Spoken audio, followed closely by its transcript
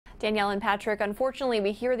Danielle and Patrick, unfortunately,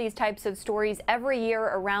 we hear these types of stories every year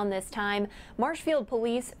around this time. Marshfield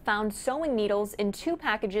police found sewing needles in 2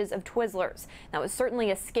 packages of Twizzlers. That was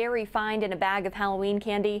certainly a scary find in a bag of Halloween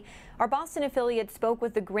candy. Our Boston affiliate spoke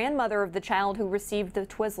with the grandmother of the child who received the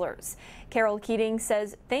Twizzlers. Carol Keating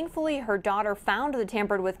says thankfully her daughter found the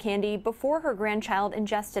tampered with candy before her grandchild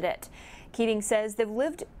ingested it. Keating says they've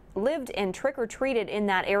lived and trick-or-treated in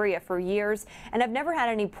that area for years and have never had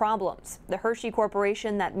any problems. The Hershey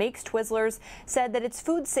Corporation that makes Twizzlers said that its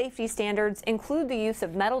food safety standards include the use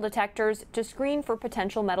of metal detectors to screen for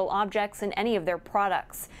potential metal objects in any of their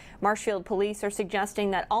products. Marshfield police are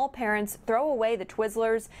suggesting that all parents throw away the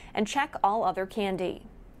Twizzlers and check all other candy.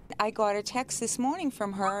 I got a text this morning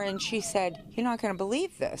from her and she said, "You're not going to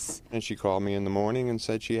believe this." And she called me in the morning and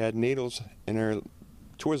said she had needles in her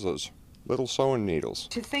Twizzlers. Little sewing needles.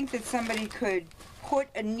 To think that somebody could put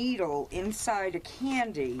a needle inside a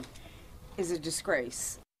candy is a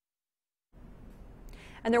disgrace.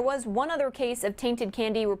 And there was one other case of tainted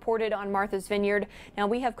candy reported on Martha's Vineyard. Now,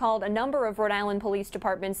 we have called a number of Rhode Island police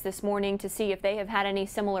departments this morning to see if they have had any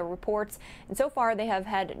similar reports. And so far, they have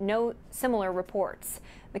had no similar reports.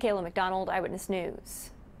 Michaela McDonald, Eyewitness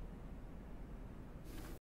News.